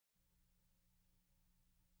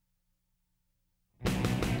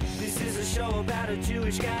show about a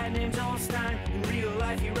Jewish guy named Joel Stein. In real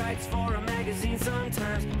life he writes for a magazine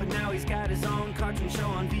sometimes, but now he's got his own cartoon show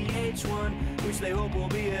on VH1, which they hope will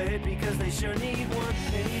be a hit because they sure need one.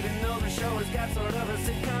 And even though the show has got sort of a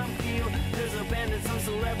sitcom feel, there's a band and some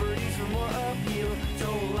celebrities for more appeal.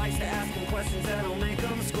 Joel likes to ask him questions that'll make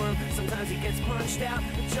him squirm. Sometimes he gets punched out,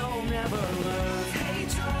 but Joel never learns. Hey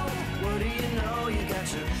Joel, what do you know? You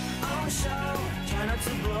got your own show. Try not to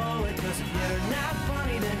blow it, cause if you're not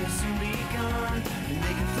funny, then you'll soon be gone. And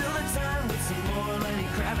they can fill the time with some more Lenny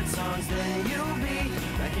Kravitz songs. Then you'll be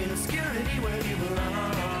back in obscurity where you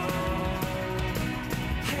belong.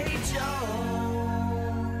 Hey Joel.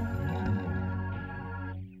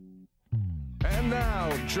 And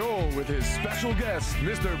now, Joel with his special guest,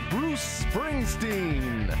 Mr. Bruce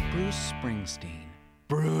Springsteen. Bruce Springsteen.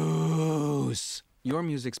 Bruce! Your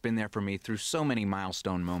music's been there for me through so many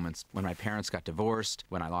milestone moments. When my parents got divorced,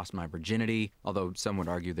 when I lost my virginity, although some would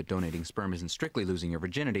argue that donating sperm isn't strictly losing your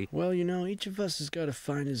virginity. Well, you know, each of us has got to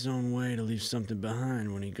find his own way to leave something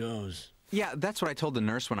behind when he goes. Yeah, that's what I told the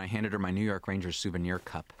nurse when I handed her my New York Rangers souvenir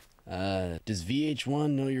cup. Does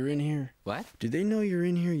VH1 know you're in here? What? Do they know you're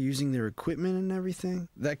in here using their equipment and everything?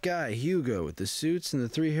 That guy, Hugo, with the suits and the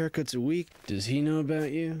 3 haircuts a week, does he know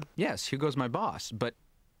about you? Yes, Hugo's my boss, but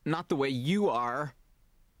not the way you are.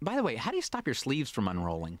 By the way, how do you stop your sleeves from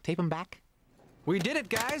unrolling? Tape them back? We did it,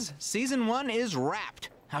 guys! Season 1 is wrapped!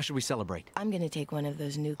 How should we celebrate? I'm gonna take one of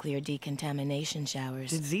those nuclear decontamination showers.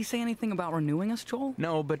 Did Z say anything about renewing us, Joel?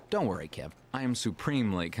 No, but don't worry, Kev. I am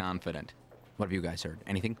supremely confident. What have you guys heard?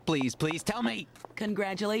 Anything? Please, please tell me!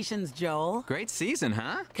 Congratulations, Joel. Great season,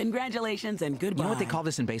 huh? Congratulations and goodbye. You know what they call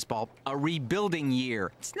this in baseball? A rebuilding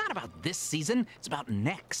year. It's not about this season, it's about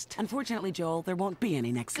next. Unfortunately, Joel, there won't be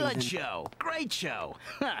any next season. Good show. Great show.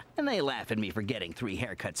 Ha! And they laugh at me for getting 3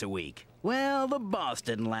 haircuts a week. Well, the boss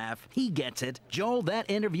didn't laugh. He gets it. Joel,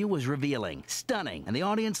 that interview was revealing, stunning, and the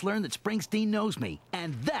audience learned that Springsteen knows me.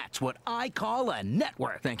 And that's what I call a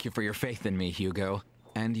network. Thank you for your faith in me, Hugo.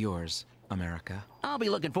 And yours, America. I'll be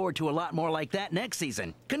looking forward to a lot more like that next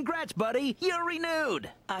season. Congrats, buddy. You're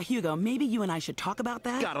renewed. Hugo, maybe you and I should talk about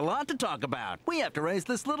that? Got a lot to talk about. We have to raise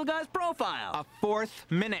this little guy's profile. A 4th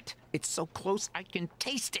minute. It's so close I can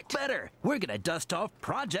taste it. Better. We're gonna dust off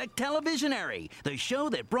Project Televisionary, the show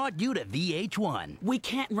that brought you to VH1. We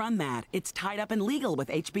can't run that. It's tied up in legal with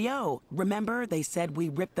HBO. Remember, they said we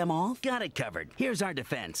ripped them off? Got it covered. Here's our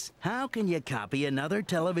defense. How can you copy another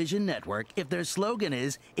television network if their slogan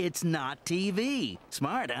is, "It's not TV"?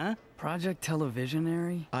 Smart, huh? Project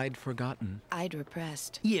Televisionary? I'd forgotten. I'd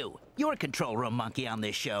repressed. You're a control room monkey on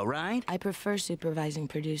this show, right? I prefer supervising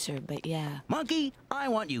producer, but yeah. Monkey, I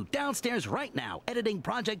want you downstairs right now, editing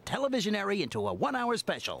Project Televisionary into a 1-hour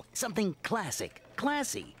special. Something classic,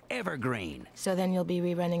 classy, evergreen. So then you'll be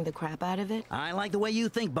rerunning the crap out of it? I like the way you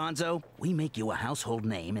think, Bonzo. We make you a household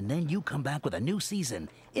name, and then you come back with a new season,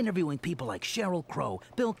 interviewing people like Sheryl Crow,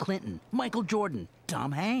 Bill Clinton, Michael Jordan,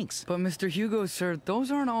 Tom Hanks. But Mr. Hugo, sir,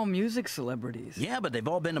 those aren't all music celebrities. Yeah, but they've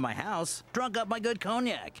all been to my house, drunk up my good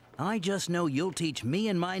cognac. I just know you'll teach me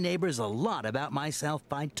and my neighbors a lot about myself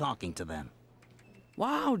by talking to them.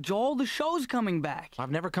 Wow, Joel, the show's coming back.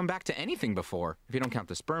 I've never come back to anything before, if you don't count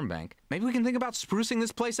the sperm bank. Maybe we can think about sprucing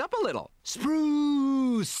this place up a little.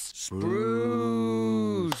 Spruce!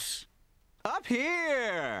 Spruce! Up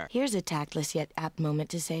here! Here's a tactless yet apt moment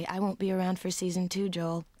to say I won't be around for season 2,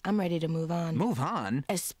 Joel. I'm ready to move on. Move on?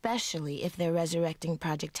 Especially if they're resurrecting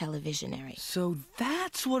Project Televisionary. So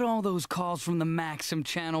that's what all those calls from the Maxim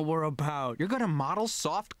channel were about. You're gonna model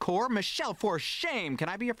soft core? Michele, for shame! Can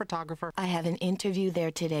I be your photographer? I have an interview there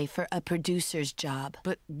today for a producer's job.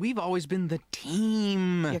 But we've always been the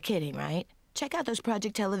team. You're kidding, right? Check out those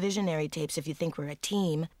Project Televisionary tapes if you think we're a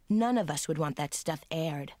team. None of us would want that stuff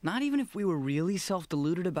aired. Not even if we were really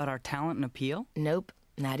self-deluded about our talent and appeal? Nope,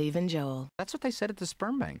 not even Joel. That's what they said at the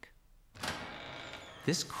sperm bank.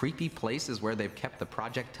 This creepy place is where they've kept the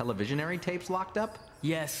Project Televisionary tapes locked up?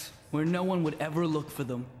 Yes, where no one would ever look for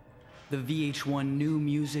them. The VH1 New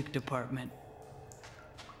Music Department.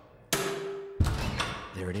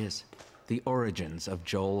 There it is. The origins of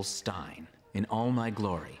Joel Stein in all my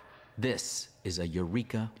glory. This is a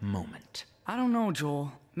eureka moment. I don't know,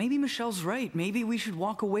 Joel. Maybe Michelle's right. Maybe we should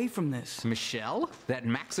walk away from this. Michele? That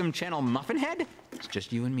Maxim Channel muffin head? It's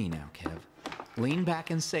just you and me now, Kev. Lean back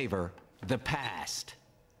and savor the past.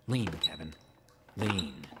 Lean, Kevin.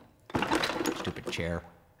 Lean. Stupid chair.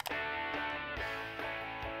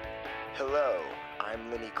 Hello, I'm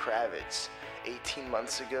Lenny Kravitz. 18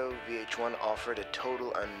 months ago, VH1 offered a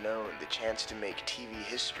total unknown the chance to make TV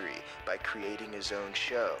history by creating his own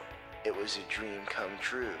show. It was a dream come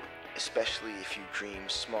true, especially if you dream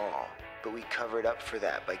small. but we covered up for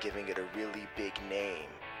that by giving it a really big name.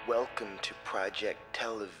 Welcome to Project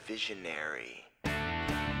Televisionary.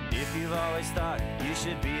 If you've always thought you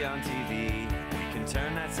should be on TV, we can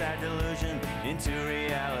turn that sad delusion into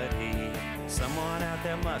reality. Someone out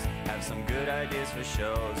there must have some good ideas for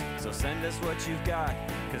shows, so send us what you've got,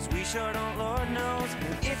 cause we sure don't, Lord knows.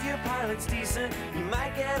 And if your pilot's decent, you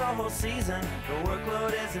might get a whole season. The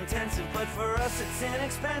workload is intensive, but for us it's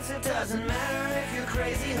inexpensive. Doesn't matter if you're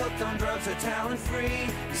crazy, hooked on drugs or talent-free,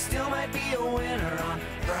 you still might be a winner on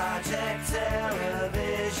Project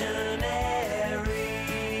Televisionary.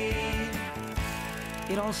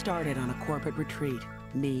 It all started on a corporate retreat.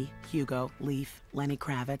 Me, Hugo, Leif, Lenny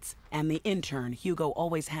Kravitz, and the intern Hugo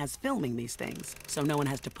always has filming these things, so no one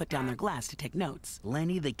has to put down their glass to take notes.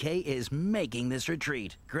 Lenny the K is making this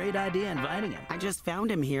retreat. Great idea inviting him. I just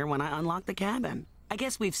found him here when I unlocked the cabin. I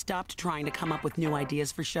guess we've stopped trying to come up with new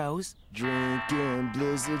ideas for shows. Drinking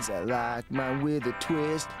blizzards, I like mine with a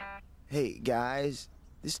twist. Hey, guys,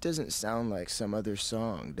 this doesn't sound like some other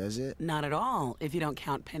song, does it? Not at all, if you don't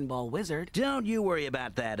count Pinball Wizard. Don't you worry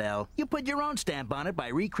about that, El. You put your own stamp on it by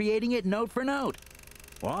recreating it note for note.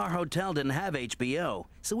 Well, our hotel didn't have HBO,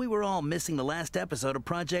 so we were all missing the last episode of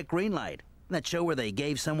Project Greenlight. That show where they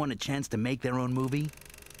gave someone a chance to make their own movie.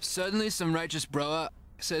 Suddenly some righteous broa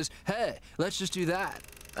says, hey, let's just do that.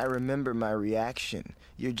 I remember my reaction.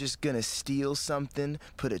 You're just gonna steal something,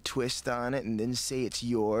 put a twist on it, and then say it's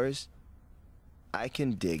yours? I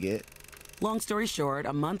can dig it. Long story short,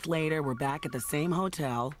 a month later, we're back at the same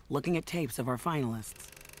hotel, looking at tapes of our finalists.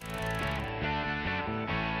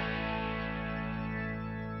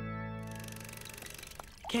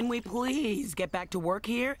 Can we please get back to work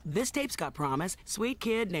here? This tape's got promise. Sweet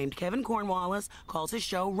kid named Kevin Cornwallis calls his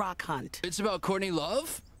show Rock Hunt. It's about Courtney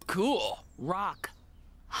Love? Cool. Rock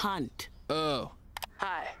Hunt. Oh.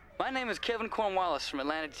 Hi, my name is Kevin Cornwallis from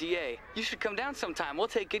Atlanta, GA. You should come down sometime. We'll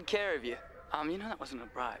take good care of you. You know that wasn't a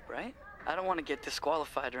bribe, right? I don't want to get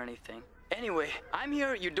disqualified or anything. Anyway, I'm here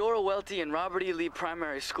at Eudora Welty and Robert E. Lee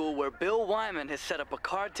Primary School, where Bill Wyman has set up a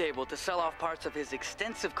card table to sell off parts of his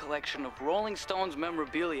extensive collection of Rolling Stones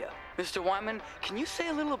memorabilia. Mr. Wyman, can you say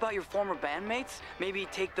a little about your former bandmates? Maybe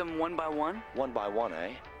take them one by one? One by one,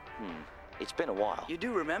 eh? It's been a while. You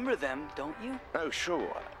do remember them, don't you? Oh,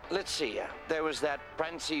 sure. Let's see. There was that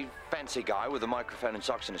fancy guy with a microphone and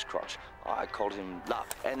socks in his crotch. I called him Love.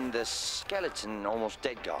 And the skeleton, almost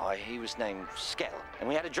dead guy, he was named Skell. And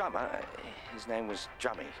we had a drummer. His name was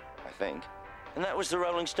Drummy, I think. And that was the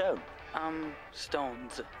Rolling Stone.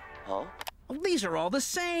 Stones. Huh? Well, these are all the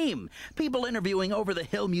same. People interviewing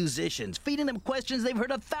over-the-hill musicians, feeding them questions they've heard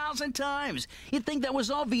 1,000 times. You'd think that was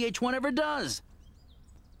all VH1 ever does.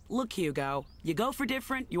 Look, Hugo, you go for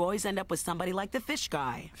different, you always end up with somebody like the fish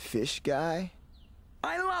guy. Fish guy?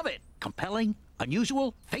 I love it. Compelling,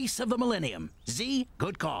 unusual, face of the millennium. Z,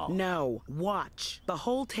 good call. No, watch. The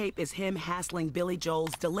whole tape is him hassling Billy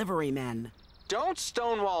Joel's delivery men. Don't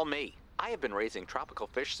stonewall me. I have been raising tropical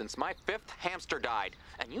fish since my 5th hamster died.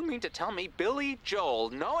 And you mean to tell me Billy Joel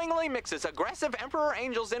knowingly mixes aggressive emperor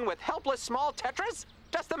angels in with helpless small tetras?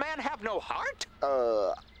 Does the man have no heart?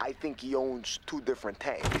 I think he owns 2 different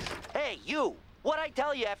tanks. Hey, you! What'd I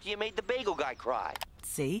tell you after you made the bagel guy cry?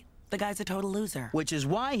 See? The guy's a total loser. Which is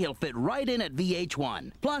why he'll fit right in at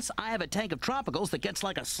VH1. Plus, I have a tank of tropicals that gets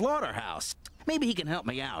like a slaughterhouse. Maybe he can help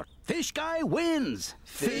me out. Fish guy wins!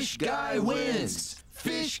 Fish guy wins!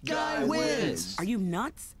 Fish guy wins! Are you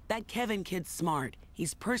nuts? That Kevin kid's smart.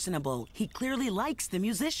 He's personable. He clearly likes the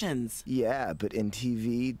musicians. Yeah, but in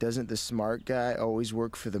TV, doesn't the smart guy always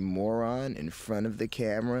work for the moron in front of the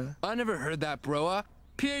camera? I never heard that, broa.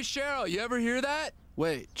 P.A. Cheryl, you ever hear that?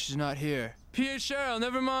 Wait, she's not here. P.A. Cheryl,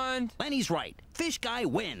 never mind. Lenny's right. Fish guy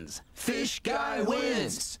wins. Fish guy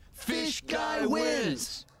wins! Fish guy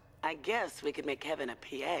wins! I guess we could make Kevin a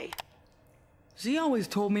PA. Z always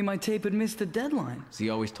told me my tape had missed the deadline. Z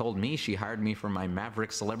always told me she hired me for my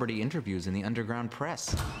maverick celebrity interviews in the underground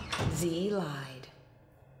press. Z lied.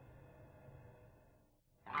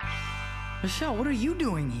 Michele, what are you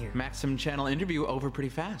doing here? Maxim Channel interview over pretty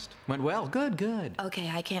fast. Went well. Good, good. Okay,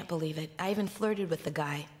 I can't believe it. I even flirted with the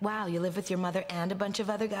guy. Wow, you live with your mother and a bunch of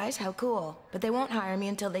other guys? How cool. But they won't hire me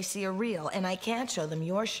until they see a reel, and I can't show them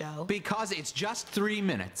your show. Because it's just 3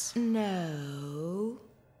 minutes. No.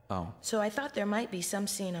 Oh. So I thought there might be some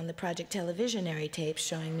scene on the Project Televisionary tapes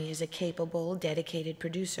showing me as a capable, dedicated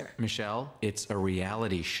producer. Michele, it's a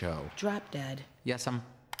reality show. Drop dead. Yes,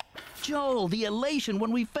 Joel, the elation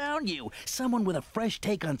when we found you. Someone with a fresh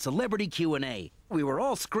take on celebrity Q&A. We were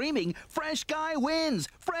all screaming, "Fresh guy wins!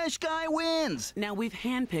 Fresh guy wins!" Now, we've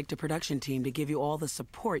handpicked a production team to give you all the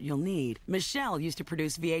support you'll need. Michele used to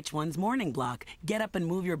produce VH1's Morning Block, Get Up and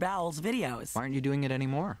Move Your Bowels videos. Why aren't you doing it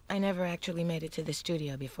anymore? I never actually made it to the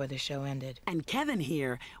studio before the show ended. And Kevin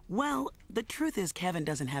here, well, the truth is Kevin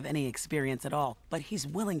doesn't have any experience at all, but he's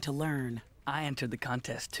willing to learn. I entered the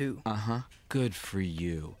contest too. Uh-huh. Good for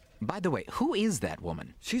you. By the way, who is that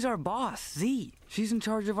woman? She's our boss, Z. She's in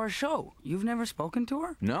charge of our show. You've never spoken to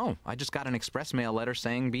her? No, I just got an express mail letter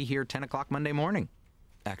saying be here 10 o'clock Monday morning.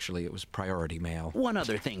 Actually, it was priority mail. One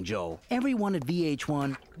other thing, Joel. Everyone at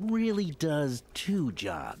VH1 really does 2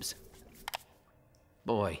 jobs.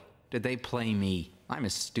 Boy, did they play me. I'm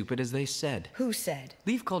as stupid as they said. Who said?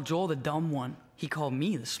 Leif called Joel the dumb one. He called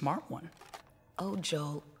me the smart one. Oh,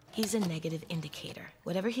 Joel, he's a negative indicator.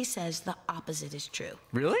 Whatever he says, the opposite is true.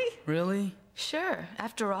 Really? Really? Sure.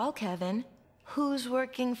 After all, Kevin, who's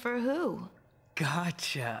working for who?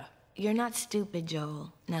 Gotcha. You're not stupid,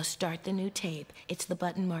 Joel. Now start the new tape. It's the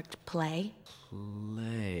button marked play.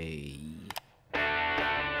 Play.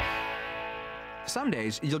 Some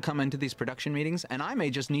days you'll come into these production meetings and I may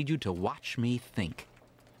just need you to watch me think.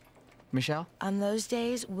 Michele? On those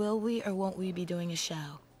days, will we or won't we be doing a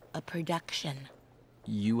show? A production?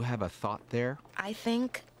 You have a thought there? I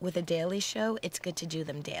think with a daily show, it's good to do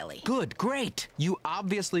them daily. Good, great. You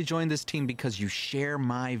obviously joined this team because you share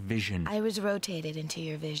my vision. I was rotated into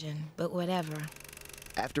your vision, but whatever.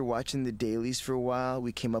 After watching the dailies for a while,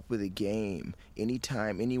 we came up with a game.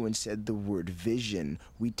 Anytime anyone said the word vision,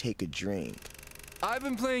 we'd take a drink. I've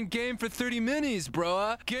been playing game for 30 minis,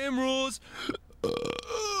 bro. Game rules.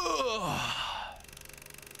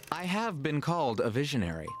 I have been called a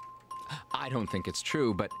visionary. I don't think it's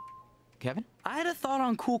true, but... Kevin? I had a thought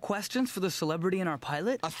on cool questions for the celebrity in our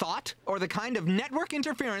pilot. A thought? Or the kind of network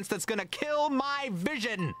interference that's gonna kill my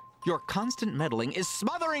vision? Your constant meddling is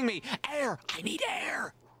smothering me! Air! I need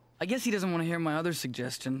air! I guess he doesn't want to hear my other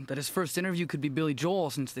suggestion, that his first interview could be Billy Joel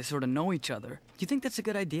since they sort of know each other. Do you think that's a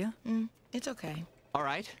good idea? It's okay. All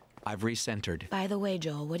right, I've recentered. By the way,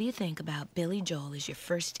 Joel, what do you think about Billy Joel as your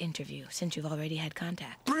first interview, since you've already had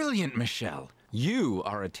contact? Brilliant, Michele! You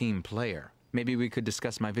are a team player. Maybe we could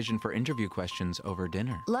discuss my vision for interview questions over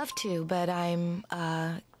dinner. Love to, but I'm,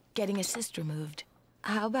 getting a cyst removed.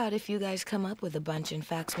 How about if you guys come up with a bunch and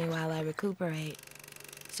fax me while I recuperate?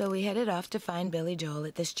 So we headed off to find Billy Joel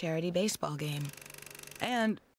at this charity baseball game. And